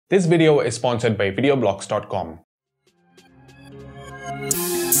This video is sponsored by videoblocks.com.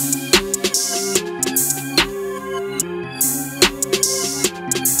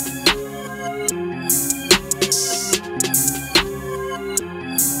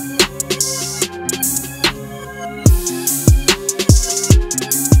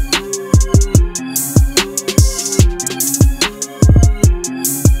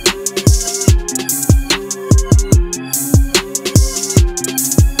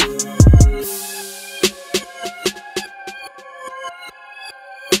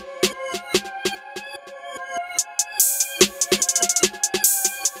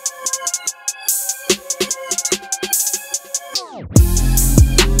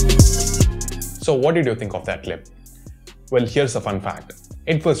 So what did you think of that clip? Well, here's a fun fact.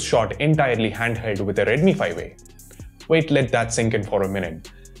 It was shot entirely handheld with a Redmi 5A. Wait, let that sink in for a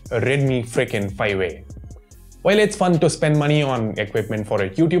minute. A Redmi frickin' 5A. While it's fun to spend money on equipment for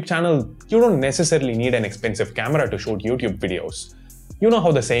a YouTube channel, you don't necessarily need an expensive camera to shoot YouTube videos. You know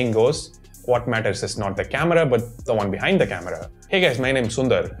how the saying goes, what matters is not the camera but the one behind the camera. Hey guys, my name's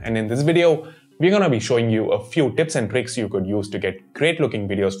Sundar, and in this video, we're gonna be showing you a few tips and tricks you could use to get great looking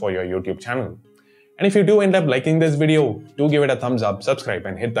videos for your YouTube channel. And if you do end up liking this video, do give it a thumbs up, subscribe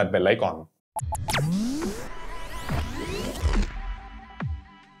and hit that bell icon.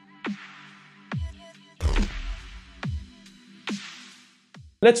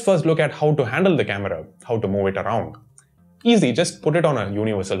 Let's first look at how to handle the camera, how to move it around. Easy, just put it on a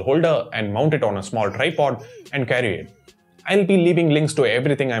universal holder and mount it on a small tripod and carry it. I'll be leaving links to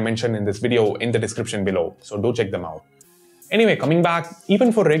everything I mentioned in this video in the description below, so do check them out. Anyway, coming back,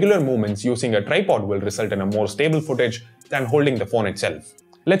 even for regular movements, using a tripod will result in a more stable footage than holding the phone itself.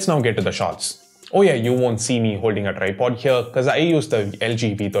 Let's now get to the shots. Oh yeah, you won't see me holding a tripod here because I use the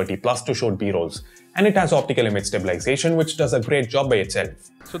LG V30 Plus to shoot B-rolls, and it has optical image stabilization which does a great job by itself.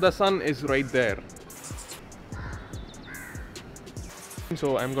 So the sun is right there.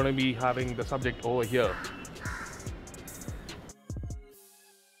 So I'm going to be having the subject over here.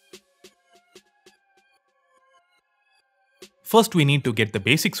 First, we need to get the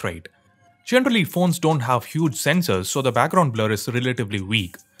basics right. Generally, phones don't have huge sensors, so the background blur is relatively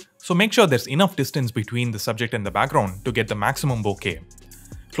weak. So make sure there's enough distance between the subject and the background to get the maximum bokeh.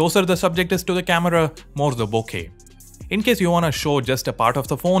 Closer the subject is to the camera, more the bokeh. In case you want to show just a part of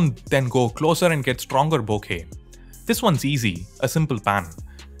the phone, then go closer and get stronger bokeh. This one's easy, a simple pan.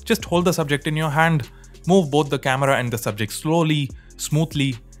 Just hold the subject in your hand, move both the camera and the subject slowly,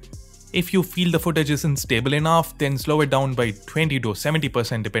 smoothly. If you feel the footage isn't stable enough, then slow it down by 20 to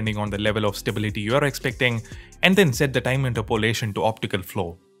 70% depending on the level of stability you're expecting, and then set the time interpolation to optical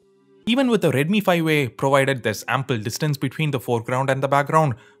flow. Even with the Redmi 5A, provided there's ample distance between the foreground and the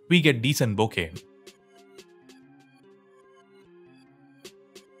background, we get decent bokeh.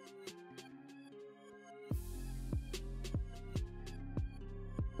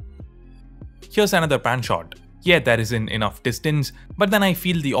 Here's another pan shot. Yeah, there isn't enough distance, but then I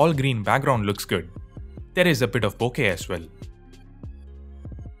feel the all-green background looks good. There is a bit of bokeh as well.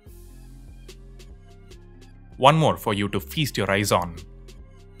 One more for you to feast your eyes on.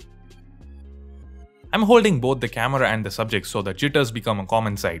 I'm holding both the camera and the subject so the jitters become a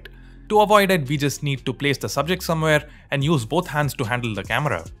common sight. To avoid it, we just need to place the subject somewhere and use both hands to handle the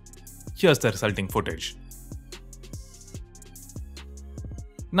camera. Here's the resulting footage.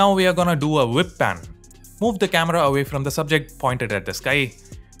 Now we are gonna do a whip pan. Move the camera away from the subject, point it at the sky.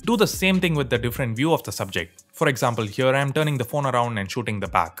 Do the same thing with the different view of the subject. For example, here I am turning the phone around and shooting the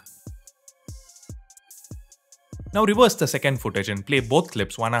back. Now reverse the second footage and play both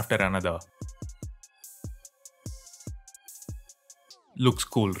clips one after another. Looks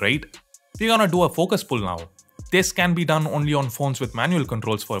cool, right? We're gonna do a focus pull now. This can be done only on phones with manual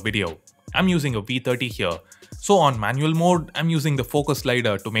controls for video. I'm using a V30 here. So on manual mode, I'm using the focus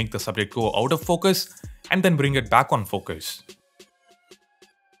slider to make the subject go out of focus and then bring it back on focus.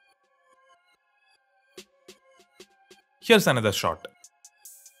 Here's another shot.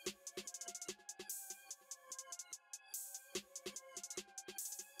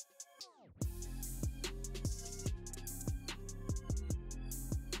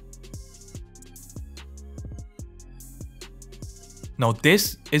 Now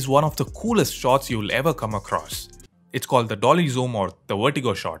this is one of the coolest shots you'll ever come across. It's called the dolly zoom or the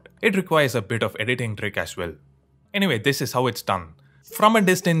vertigo shot. It requires a bit of editing trick as well. Anyway, this is how it's done. From a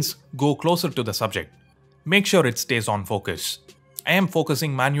distance, go closer to the subject. Make sure it stays on focus. I am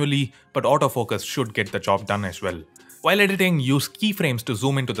focusing manually, but autofocus should get the job done as well. While editing, use keyframes to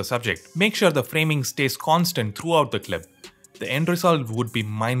zoom into the subject. Make sure the framing stays constant throughout the clip. The end result would be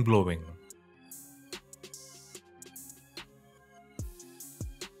mind-blowing.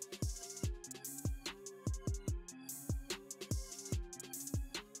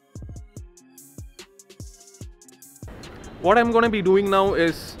 What I'm going to be doing now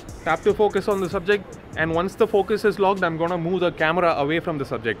is tap to focus on the subject, and once the focus is locked, I'm going to move the camera away from the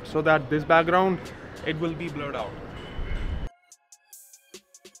subject so that this background, it will be blurred out.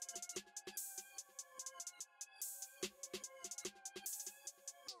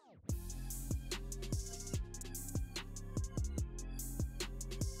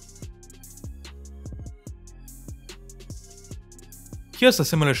 Here's a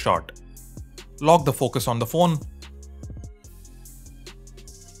similar shot. Lock the focus on the phone.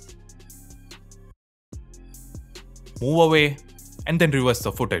 Move away and then reverse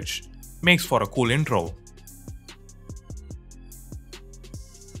the footage. Makes for a cool intro.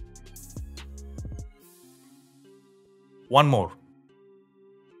 One more.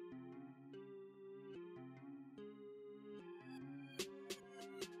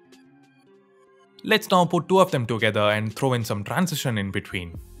 Let's now put two of them together and throw in some transition in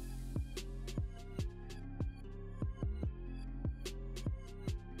between.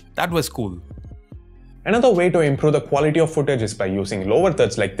 That was cool. Another way to improve the quality of footage is by using lower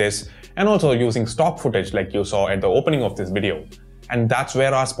thirds like this, and also using stock footage like you saw at the opening of this video. And that's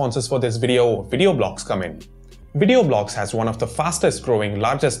where our sponsors for this video, VideoBlocks, come in. VideoBlocks has one of the fastest growing,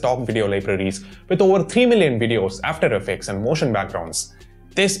 largest stock video libraries with over 3 million videos, After Effects and motion backgrounds.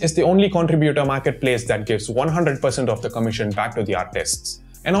 This is the only contributor marketplace that gives 100% of the commission back to the artists.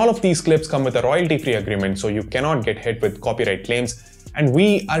 And all of these clips come with a royalty-free agreement, so you cannot get hit with copyright claims. And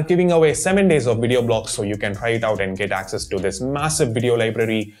we are giving away 7 days of VideoBlocks so you can try it out and get access to this massive video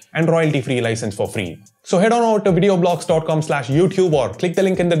library and royalty-free license for free. So head on over to videoblocks.com/YouTube or click the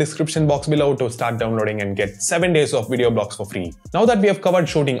link in the description box below to start downloading and get 7 days of VideoBlocks for free. Now that we have covered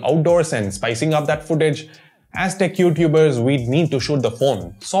shooting outdoors and spicing up that footage, as tech YouTubers, we need to shoot the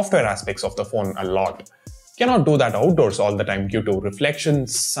phone, software aspects of the phone a lot. Cannot do that outdoors all the time due to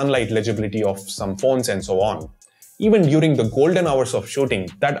reflections, sunlight legibility of some phones and so on. Even during the golden hours of shooting,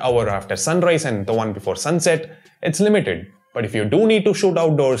 that hour after sunrise and the one before sunset, it's limited. But if you do need to shoot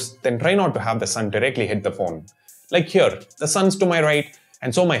outdoors, then try not to have the sun directly hit the phone. Like here, the sun's to my right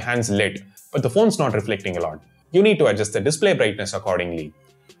and so my hand's lit, but the phone's not reflecting a lot. You need to adjust the display brightness accordingly.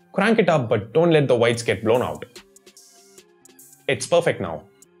 Crank it up, but don't let the whites get blown out. It's perfect now.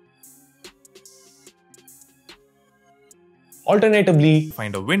 Alternatively,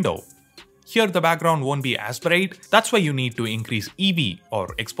 Find a window. Here the background won't be as bright, that's why you need to increase EV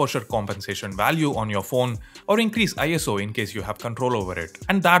or exposure compensation value on your phone, or increase ISO in case you have control over it.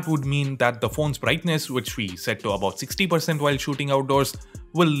 And that would mean that the phone's brightness, which we set to about 60% while shooting outdoors,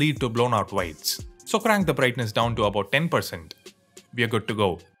 will lead to blown out whites. So crank the brightness down to about 10%. We are good to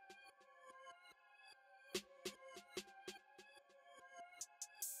go.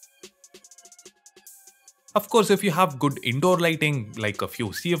 Of course, if you have good indoor lighting, like a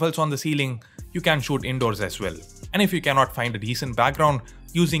few CFLs on the ceiling, you can shoot indoors as well. And if you cannot find a decent background,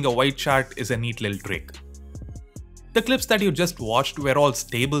 using a white chart is a neat little trick. The clips that you just watched were all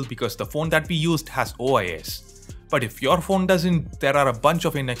stable because the phone that we used has OIS. But if your phone doesn't, there are a bunch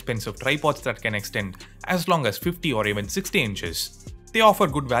of inexpensive tripods that can extend as long as 50 or even 60 inches. They offer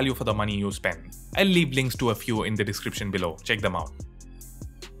good value for the money you spend. I'll leave links to a few in the description below, check them out.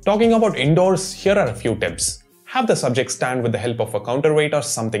 talking about indoors, here are a few tips. Have the subject stand with the help of a counterweight or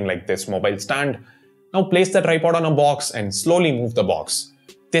something like this mobile stand. Now place the tripod on a box and slowly move the box.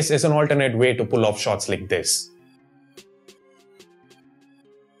 This is an alternate way to pull off shots like this.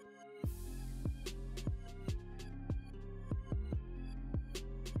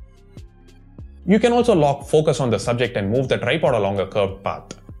 You can also lock focus on the subject and move the tripod along a curved path.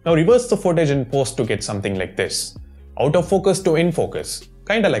 Now reverse the footage in post to get something like this. Out of focus to in focus.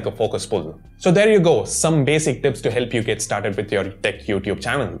 Kinda like a focus pull. So there you go, some basic tips to help you get started with your tech YouTube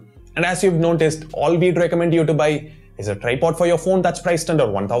channel. And as you've noticed, all we'd recommend you to buy is a tripod for your phone that's priced under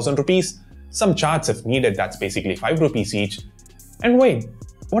 1000 rupees, some charts if needed that's basically 5 rupees each. And wait,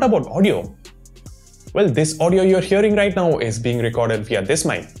 what about audio? Well, this audio you're hearing right now is being recorded via this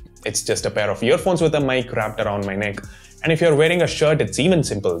mic. It's just a pair of earphones with a mic wrapped around my neck. And if you're wearing a shirt, it's even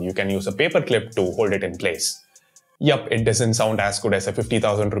simple. You can use a paper clip to hold it in place. Yup, it doesn't sound as good as a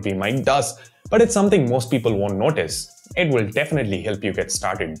 50,000 rupee mic does, but it's something most people won't notice. It will definitely help you get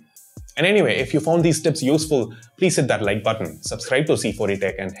started. And anyway, if you found these tips useful, please hit that like button, subscribe to C4E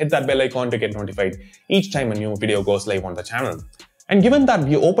Tech and hit that bell icon to get notified each time a new video goes live on the channel. And given that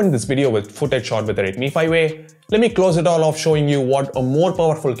we opened this video with footage shot with the Redmi 5A, let me close it all off showing you what a more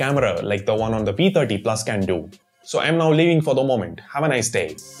powerful camera like the one on the V30 Plus can do. So I'm now leaving for the moment. Have a nice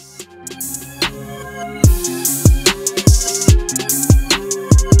day.